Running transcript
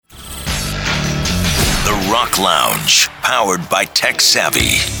Rock Lounge, powered by Tek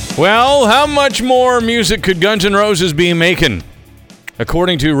Savvy. Well, how much more music could Guns N' Roses be making?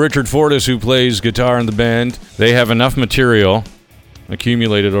 According to Richard Fortas, who plays guitar in the band, they have enough material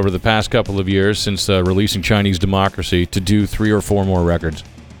accumulated over the past couple of years since releasing Chinese Democracy to do 3 or 4 more records.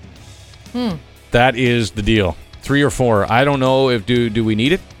 That is the deal. 3 or 4. I don't know if do we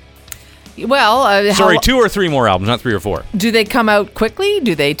need it? Well, 2 or 3 more albums, not 3 or 4. Do they come out quickly?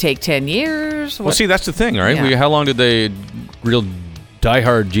 Do they take 10 years? Well, see, that's the thing, right? Yeah. How long did they, real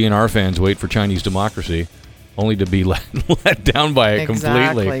diehard GNR fans, wait for Chinese Democracy, only to be let down by it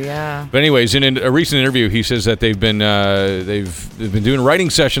completely? Exactly, yeah. But anyways, in a recent interview, he says that they've been doing writing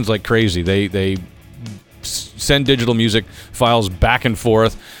sessions like crazy. They send digital music files back and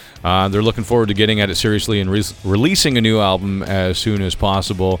forth. They're looking forward to getting at it seriously and releasing a new album as soon as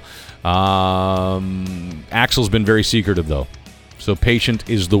possible. Axl's been very secretive, though. So patient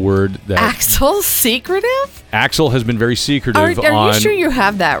is the word that... Axl's secretive? Axl has been very secretive Are on... you sure you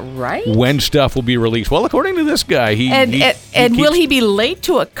have that right? When stuff will be released. Well, according to this guy, he will he be late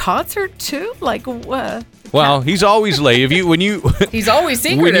to a concert, too? Like, what? Well, he's always late. He's always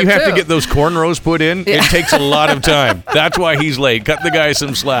secretive, when you have too. to get those cornrows put in, it takes a lot of time. That's why he's late. Cut the guy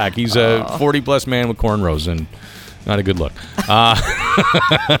some slack. He's a 40-plus man with cornrows, and not a good look.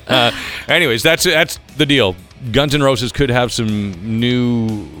 Anyways, that's the deal. Guns N' Roses could have some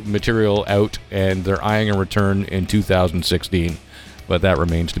new material out, and they're eyeing a return in 2016, but that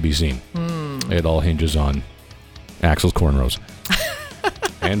remains to be seen. It all hinges on Axl's cornrows.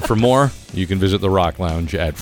 And for more, you can visit the Rock Lounge at